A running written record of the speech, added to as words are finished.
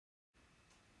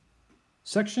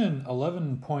Section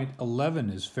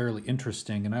 11.11 is fairly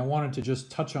interesting, and I wanted to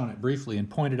just touch on it briefly and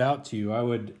point it out to you. I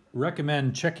would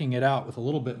recommend checking it out with a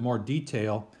little bit more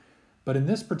detail, but in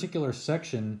this particular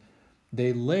section,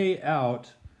 they lay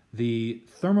out the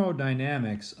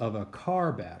thermodynamics of a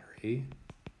car battery,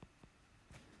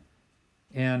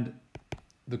 and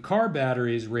the car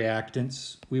battery's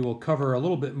reactants we will cover a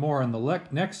little bit more on the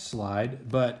next slide,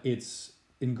 but its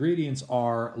ingredients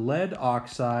are lead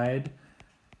oxide,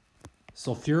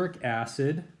 sulfuric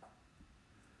acid,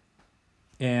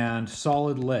 and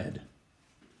solid lead.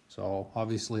 So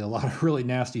obviously a lot of really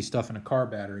nasty stuff in a car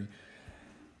battery.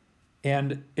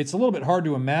 And it's a little bit hard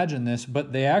to imagine this,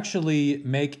 but they actually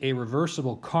make a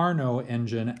reversible Carnot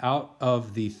engine out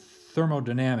of the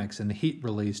thermodynamics and the heat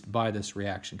released by this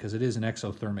reaction, because it is an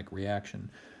exothermic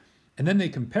reaction. And then they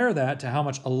compare that to how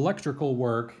much electrical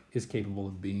work is capable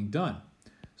of being done.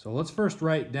 So let's first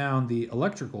write down the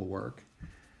electrical work.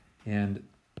 And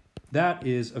that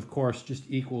is, of course, just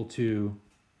equal to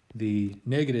the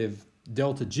negative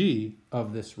delta G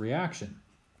of this reaction,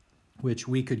 which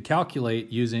we could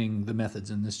calculate using the methods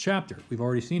in this chapter. We've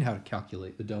already seen how to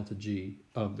calculate the delta G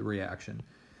of the reaction.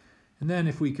 And then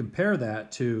if we compare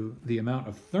that to the amount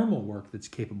of thermal work that's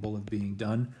capable of being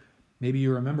done, maybe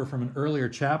you remember from an earlier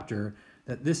chapter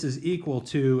that this is equal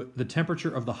to the temperature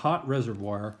of the hot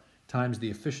reservoir times the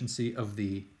efficiency of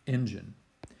the engine.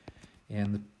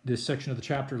 And this section of the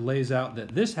chapter lays out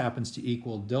that this happens to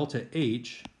equal delta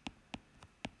H,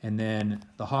 and then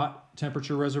the hot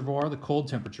temperature reservoir, the cold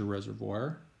temperature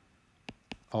reservoir,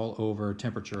 all over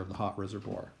temperature of the hot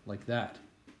reservoir, like that.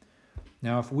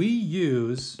 Now, if we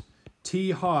use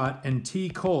T hot and T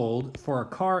cold for a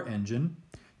car engine,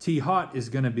 T hot is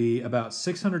going to be about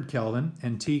 600 Kelvin,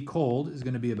 and T cold is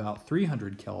going to be about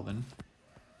 300 Kelvin.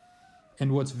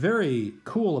 And what's very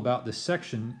cool about this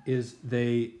section is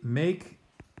they make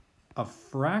a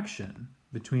fraction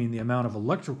between the amount of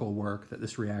electrical work that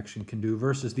this reaction can do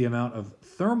versus the amount of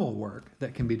thermal work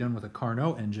that can be done with a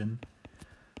Carnot engine.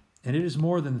 And it is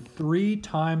more than 3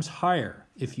 times higher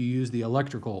if you use the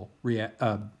electrical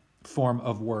form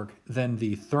of work than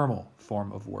the thermal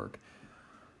form of work.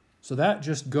 So that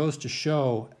just goes to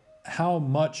show how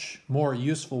much more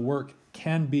useful work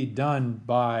can be done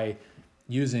by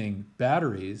using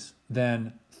batteries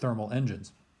than thermal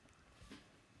engines.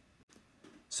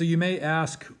 So you may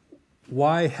ask,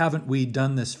 why haven't we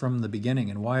done this from the beginning,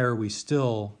 and why are we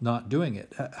still not doing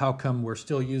it? How come we're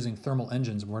still using thermal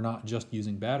engines and we're not just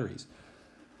using batteries?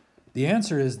 The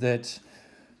answer is that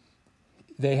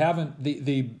they haven't,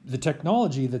 the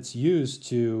technology that's used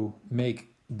to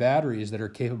make batteries that are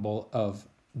capable of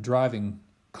driving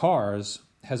cars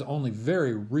has only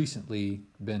very recently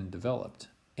been developed.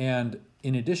 And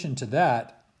in addition to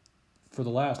that, for the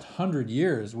last 100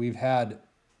 years, we've had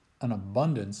an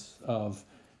abundance of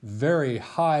very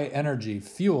high energy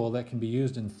fuel that can be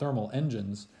used in thermal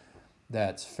engines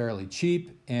that's fairly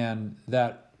cheap, and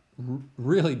that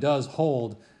really does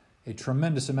hold a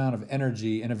tremendous amount of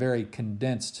energy in a very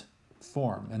condensed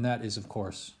form. And that is, of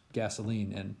course,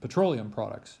 gasoline and petroleum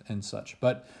products and such.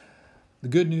 But the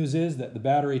good news is that the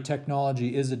battery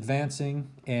technology is advancing,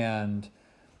 and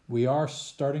we are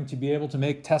starting to be able to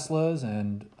make Teslas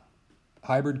and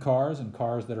hybrid cars and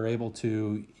cars that are able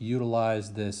to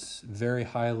utilize this very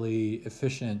highly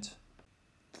efficient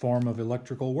form of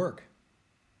electrical work.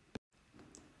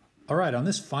 All right, on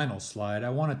this final slide, I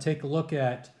want to take a look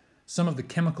at some of the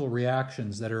chemical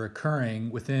reactions that are occurring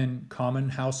within common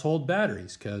household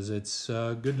batteries, because it's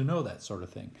good to know that sort of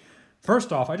thing.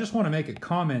 First off, I just want to make a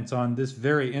comment on this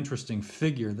very interesting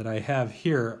figure that I have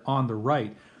here on the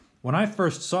right. When I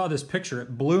first saw this picture,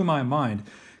 it blew my mind,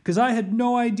 because I had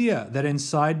no idea that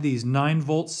inside these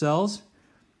 9-volt cells,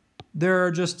 there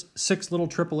are just 6 little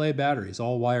AAA batteries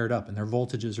all wired up, and their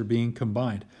voltages are being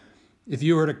combined. If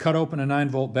you were to cut open a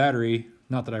 9-volt battery,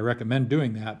 not that I recommend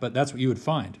doing that, but that's what you would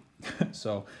find.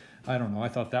 So, I don't know, I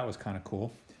thought that was kind of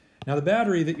cool. Now, the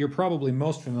battery that you're probably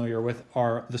most familiar with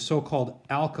are the so-called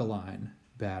alkaline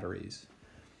batteries.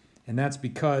 And that's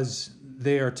because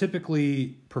they are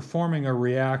typically performing a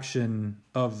reaction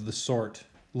of the sort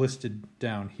listed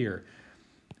down here.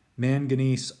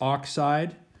 Manganese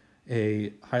oxide,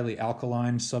 a highly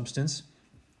alkaline substance,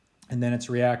 and then it's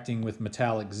reacting with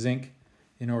metallic zinc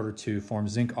in order to form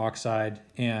zinc oxide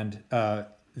and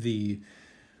the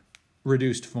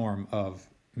reduced form of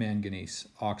manganese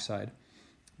oxide.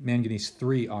 Manganese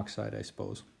 3 oxide, I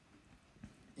suppose.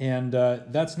 And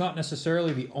that's not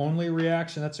necessarily the only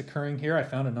reaction that's occurring here. I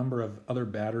found a number of other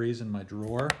batteries in my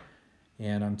drawer,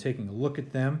 and I'm taking a look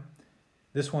at them.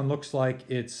 This one looks like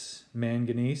it's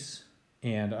manganese,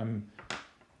 and I'm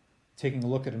taking a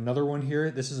look at another one here.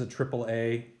 This is a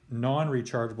AAA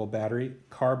non-rechargeable battery,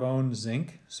 carbon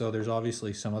zinc. So there's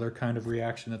obviously some other kind of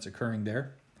reaction that's occurring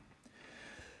there.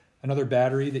 Another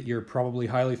battery that you're probably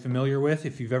highly familiar with,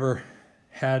 if you've ever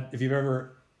had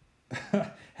to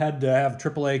have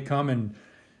AAA come and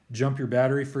jump your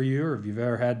battery for you, or if you've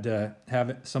ever had to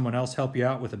have someone else help you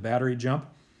out with a battery jump,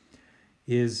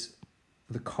 is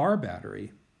the car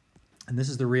battery. And this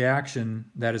is the reaction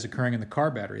that is occurring in the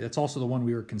car battery. That's also the one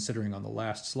we were considering on the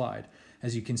last slide.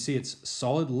 As you can see, it's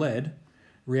solid lead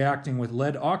reacting with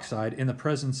lead oxide in the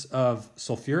presence of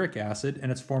sulfuric acid,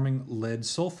 and it's forming lead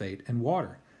sulfate and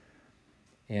water.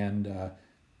 And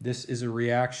this is a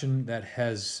reaction that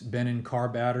has been in car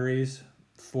batteries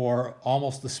for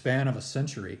almost the span of a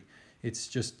century. It's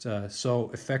just so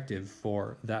effective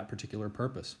for that particular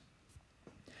purpose.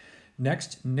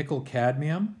 Next, nickel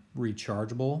cadmium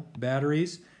rechargeable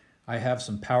batteries. I have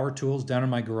some power tools down in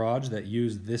my garage that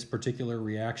use this particular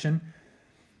reaction.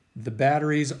 The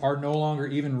batteries are no longer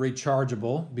even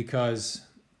rechargeable, because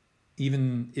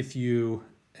even if you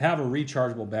have a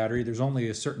rechargeable battery, there's only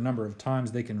a certain number of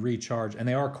times they can recharge, and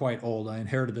they are quite old. I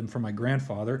inherited them from my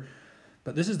grandfather.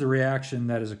 But this is the reaction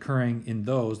that is occurring in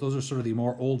those. Those are sort of the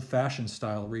more old-fashioned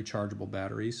style rechargeable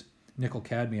batteries, nickel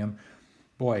cadmium.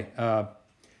 Boy,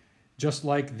 just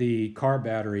like the car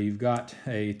battery, you've got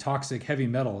a toxic heavy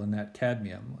metal in that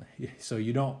cadmium. So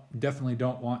you definitely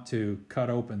don't want to cut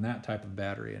open that type of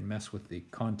battery and mess with the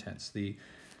contents. The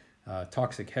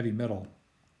toxic heavy metal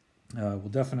will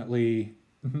definitely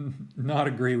not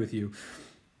agree with you.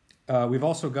 We've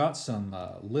also got some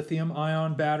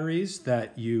lithium-ion batteries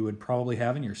that you would probably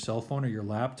have in your cell phone or your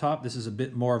laptop. This is a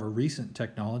bit more of a recent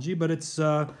technology, but it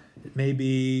may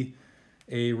be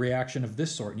a reaction of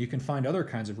this sort. You can find other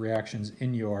kinds of reactions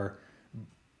in your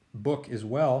book as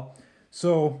well.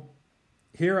 So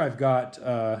here I've got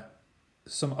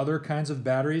some other kinds of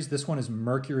batteries. This one is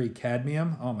mercury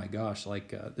cadmium. Oh my gosh,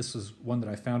 like this is one that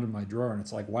I found in my drawer, and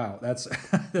it's like, wow, that's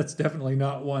that's definitely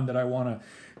not one that I want to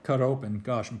cut open.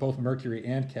 Gosh, both mercury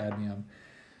and cadmium.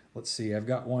 Let's see, I've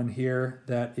got one here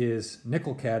that is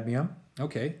nickel cadmium.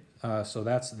 Okay, so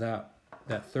that's that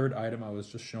third item I was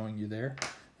just showing you there.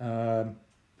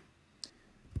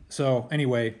 So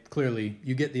anyway, clearly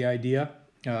you get the idea.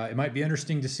 It might be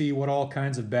interesting to see what all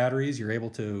kinds of batteries you're able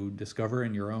to discover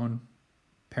in your own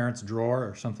parents' drawer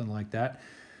or something like that.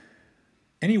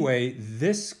 Anyway,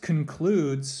 this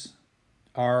concludes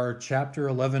our Chapter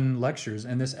 11 lectures,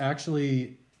 and this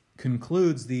actually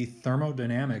concludes the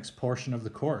thermodynamics portion of the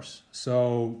course.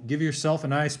 So give yourself a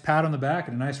nice pat on the back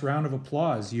and a nice round of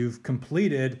applause. You've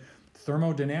completed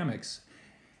thermodynamics.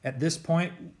 At this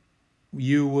point,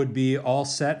 you would be all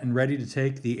set and ready to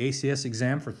take the ACS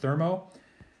exam for thermo.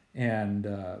 And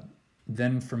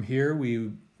then from here,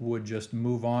 we would just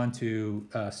move on to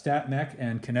stat mech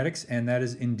and kinetics, and that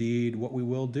is indeed what we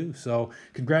will do. So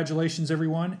congratulations,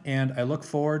 everyone, and I look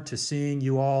forward to seeing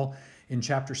you all in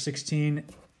Chapter 16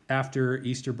 after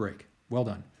Easter break. Well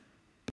done.